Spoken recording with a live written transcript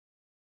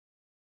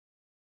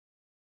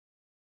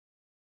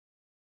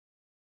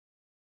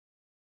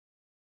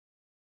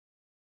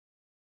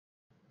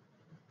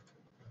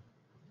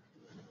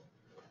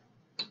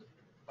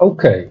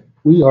Okay,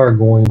 we are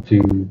going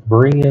to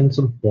bring in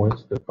some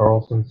points to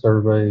Carlson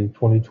Survey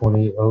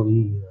 2020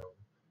 OEM,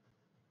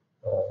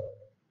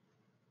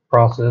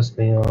 process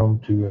them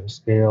to a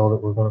scale that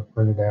we're going to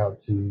print it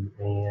out to,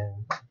 and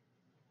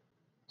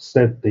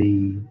set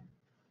the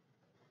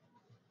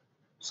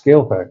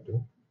scale factor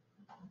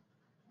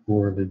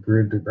for the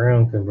grid to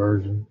ground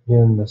conversion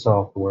in the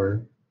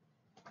software,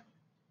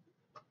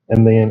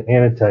 and then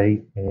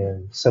annotate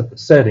and set the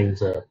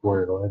settings up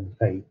where it'll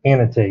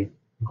annotate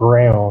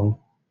ground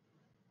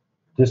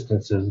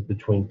distances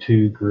between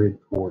two grid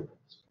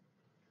coordinates.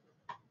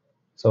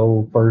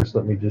 So first,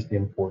 let me just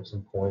import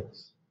some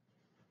points.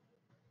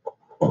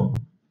 And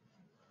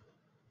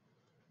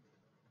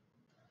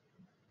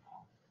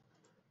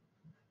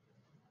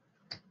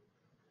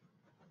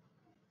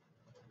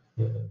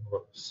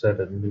we'll set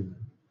a new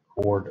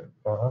coordinate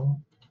file.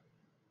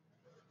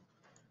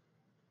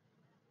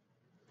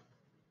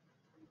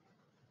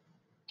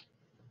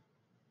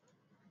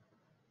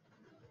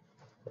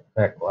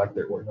 Act like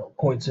there were no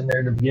points in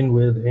there to begin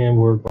with, and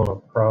we're going to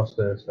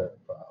process that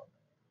file.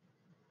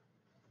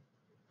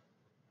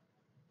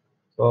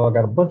 So I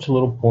got a bunch of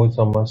little points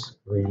on my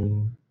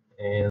screen,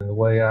 and the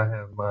way I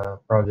have my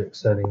project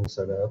settings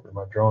set up, or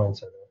my drawing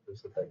set up,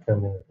 is that they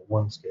come in at the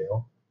 1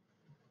 scale.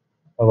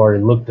 I've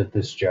already looked at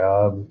this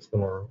job. It's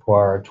going to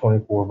require a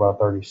 24 by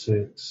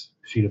 36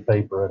 sheet of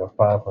paper at a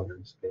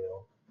 500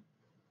 scale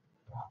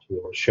to be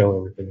able to show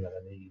everything that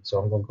I need. So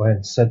I'm going to go ahead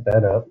and set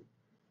that up.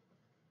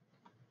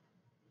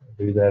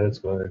 Do that, it's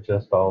going to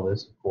adjust all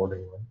this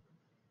accordingly.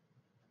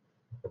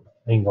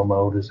 Angle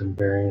mode is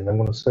invariant. I'm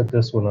going to set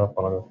this one up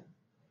on a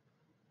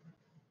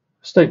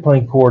state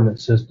plane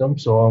coordinate system,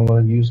 so I'm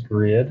going to use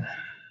grid.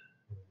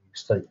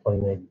 State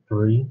plane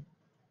 83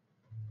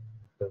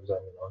 because I'm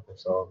in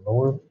Arkansas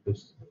North. This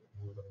is what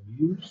we're going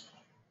to use.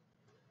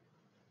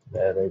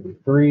 Add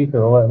 83 to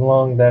the Latin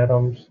long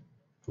datums.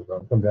 We're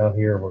going to come down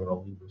here and we're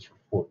going to leave this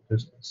report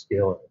distance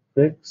scale at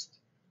fixed.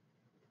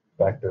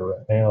 Factor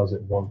right now is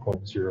at 1.00,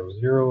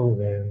 and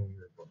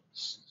we're going to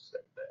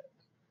set that.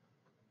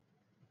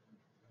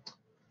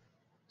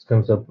 This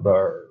comes up with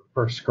our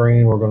first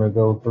screen. We're going to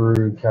go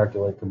through,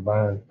 calculate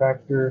combined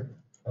factor.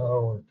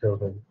 Oh, it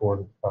tells me the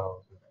coordinate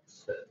file is not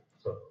set.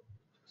 So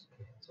just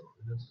cancel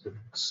this and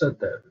set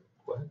that real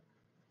quick.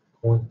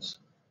 Points,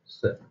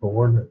 set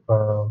coordinate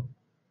file.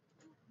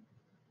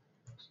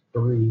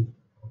 3.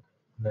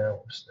 Now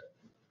we're set.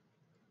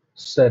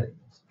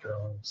 Settings,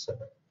 drawing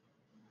setup.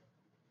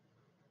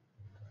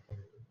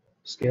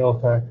 Scale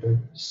factor,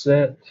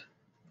 set,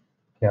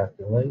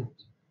 calculate.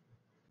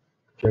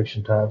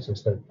 Projection types in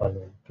state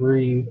plane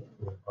 3,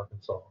 we're in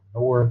Arkansas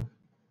North.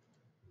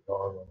 We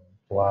are going to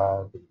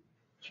apply the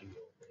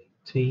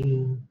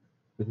GO18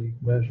 for these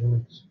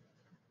measurements.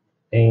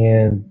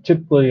 And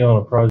typically on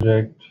a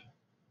project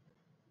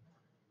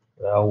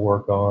that I'll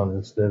work on,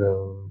 instead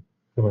of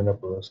coming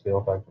up with a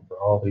scale factor for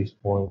all these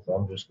points,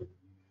 I'm just going to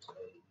use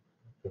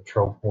a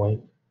control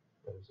point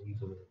that is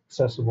easily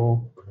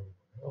accessible for anyone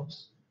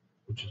else,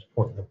 which is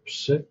point number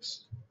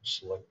 6.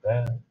 Select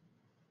that.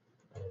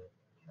 And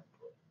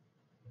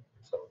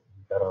so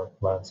we've got our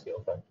combined scale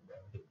factor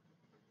down here.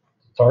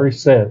 It's already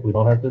set. We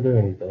don't have to do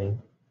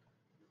anything.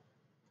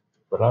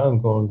 But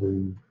I'm going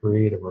to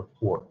create a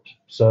report.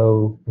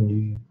 So when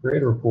you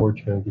create a report,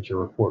 you're going to get your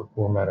report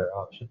formatter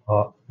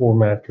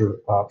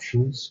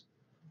options.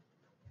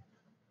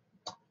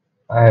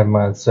 I have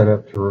mine set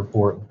up to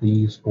report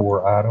these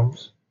 4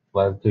 items: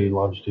 latitude,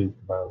 longitude,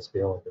 combined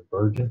scale, and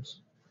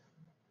convergence.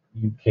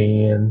 You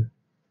can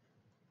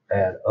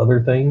add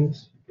other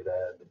things. You could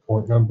add the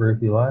point number if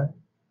you like,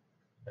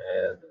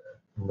 add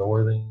the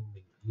northing,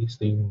 the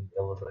easting,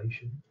 the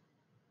elevation.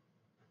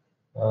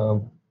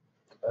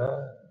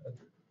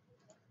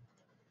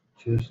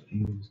 Just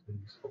use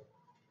these 4.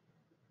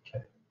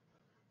 Okay.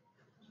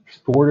 There's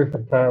 4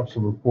 different types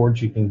of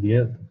reports you can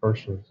get. The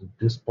first one is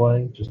a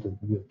display, just a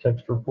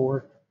text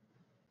report.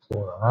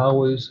 So I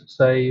always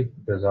save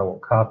because I will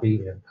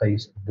copy and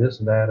paste this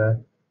data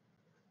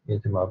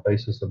into my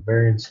basis of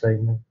variance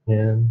statement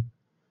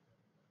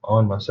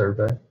on my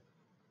survey.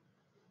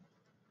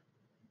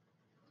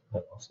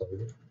 And I'll save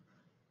it.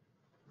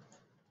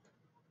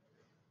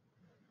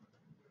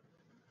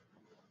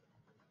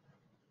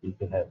 You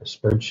can have a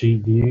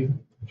spreadsheet view,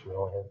 which we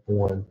only have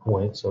 1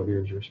 point, so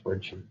here's your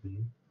spreadsheet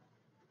view.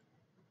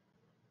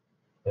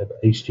 You have an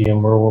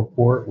HTML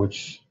report,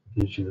 which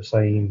gives you the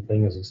same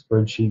thing as a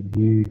spreadsheet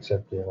view,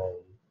 except in a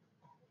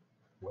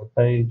web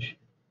page.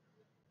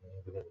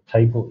 We have a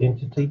table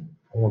entity.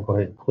 I'm going to go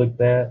ahead and click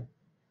that.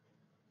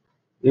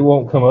 It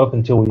won't come up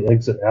until we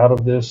exit out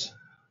of this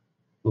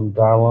little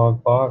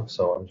dialog box,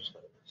 so I'm just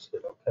going to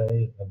hit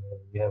OK. And then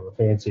you have a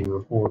fancy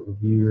report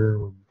reviewer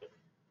where you can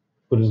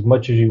put as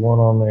much as you want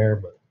on there,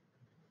 but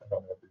I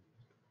don't have to use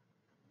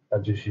it. I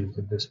just use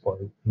the display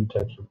view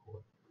text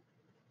report.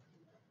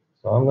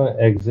 So I'm going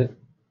to exit.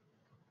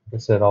 Like I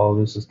said, all of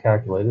this is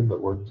calculated, but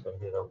we're just going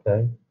to hit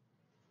OK.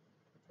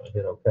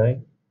 Hit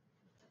OK.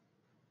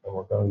 And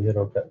we're going to hit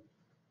OK.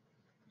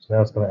 So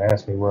now it's going to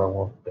ask me where I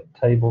want that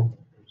table.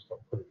 I'm just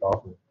going to put it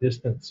off in the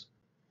distance.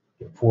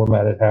 You can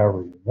format it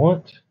however you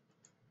want.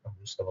 I'm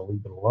just going to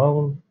leave it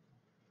alone.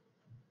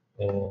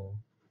 And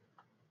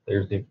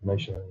there's the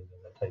information I need in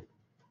the table.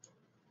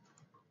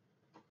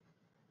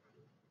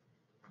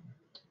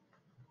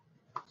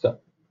 So,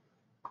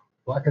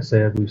 like I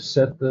said, we've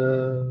set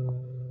the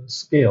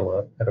scale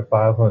up at a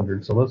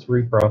 500. So let's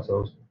reprocess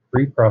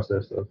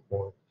those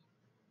points.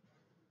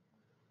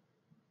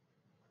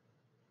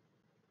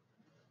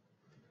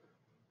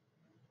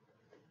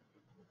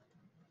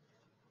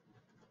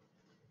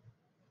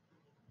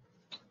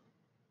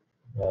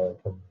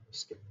 Come to the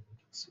scale, you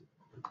can see.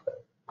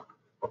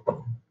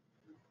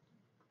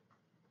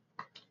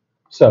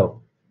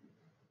 So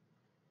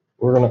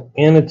we're going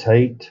to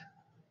annotate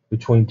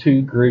between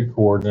two grid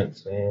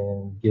coordinates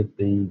and get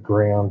the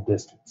ground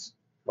distance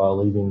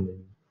while leaving the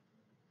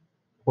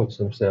points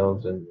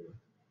themselves in the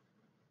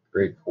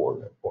grid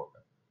coordinate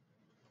format.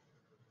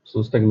 So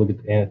let's take a look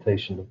at the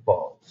annotation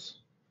defaults.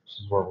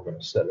 This is where we're going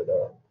to set it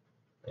up.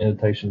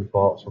 Annotation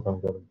defaults, we're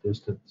going to go to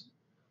distance.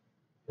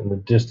 And the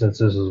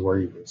distances is where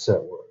you can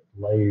set what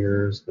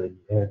layers the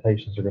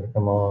annotations are going to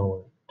come on,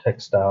 what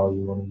text style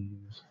you want to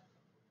use,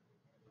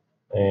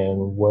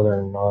 and whether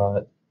or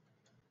not,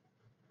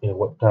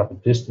 what type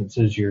of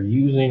distances you're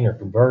using or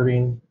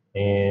converting,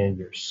 and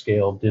your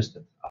scale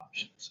distance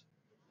options.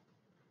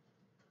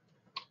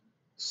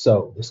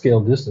 So the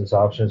scale distance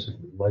options is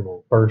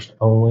labeled first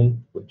only,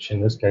 which in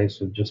this case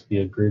would just be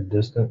a grid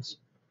distance.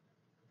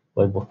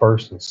 Label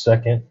first and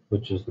second,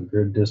 which is the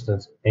grid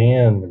distance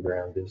and the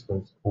ground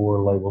distance, or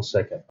label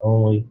second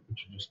only,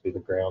 which would just be the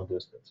ground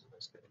distance in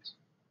this case.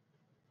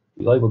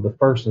 If you label the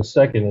first and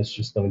second, it's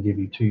just going to give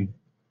you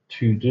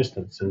two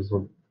distances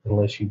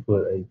unless you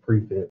put a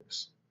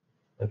prefix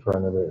in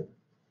front of it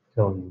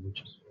telling you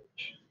which is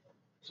which.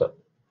 So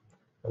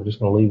I'm just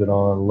going to leave it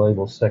on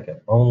label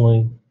second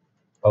only.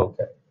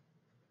 Okay.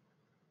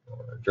 I'm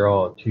going to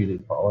draw a 2D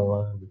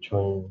polyline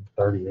between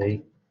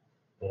 38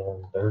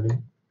 and 30.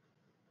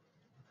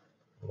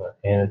 I'm going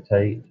to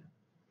annotate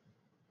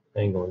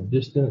angle and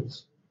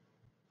distance,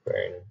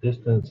 bearing and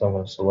distance. I'm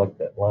going to select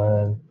that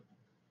line,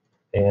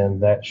 and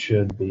that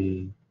should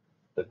be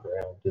the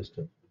ground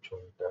distance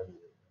between 38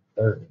 and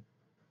 30.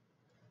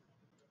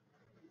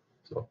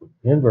 So if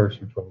we inverse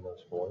between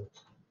those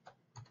points,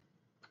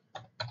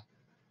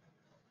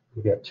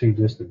 we got two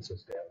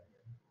distances down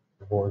here.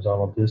 The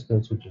horizontal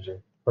distance, which is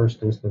your first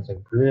distance in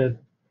grid,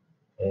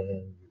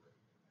 and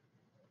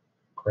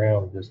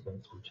ground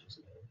distance, which is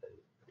annotated.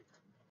 You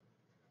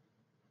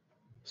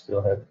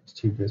still have these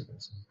two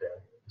distances down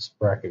here. This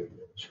bracket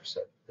is your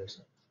second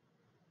distance.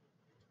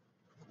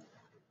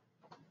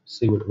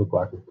 See what it looked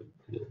like if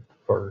we did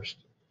first,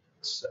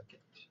 second.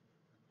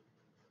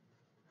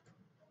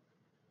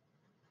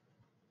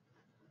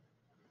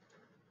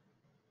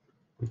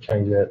 We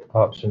change that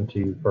option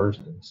to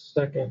first and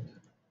second.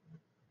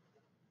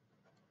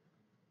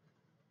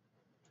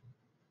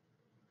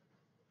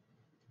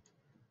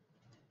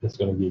 It's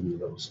going to give you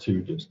those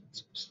two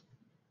distances,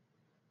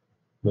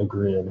 the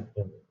grid and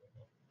the ground.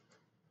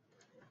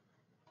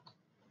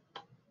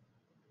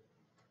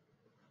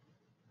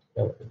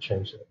 I'm going to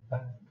change that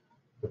back.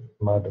 But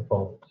my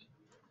default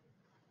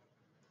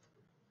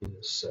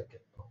is second.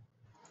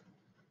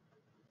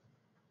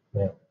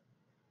 Now,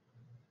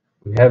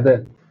 we have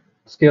that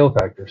scale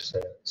factor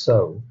set.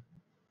 So,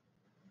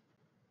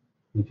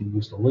 if you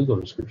use the legal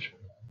description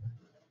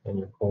and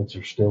your points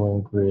are still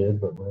in grid,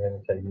 but we're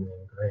annotating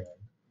in ground,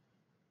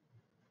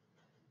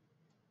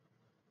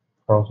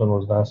 Carlson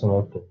was nice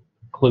enough to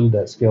include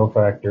that scale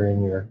factor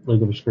in your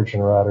legal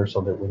description writer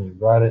so that when you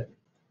write it,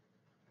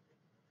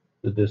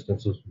 the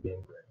distances would be in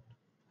ground.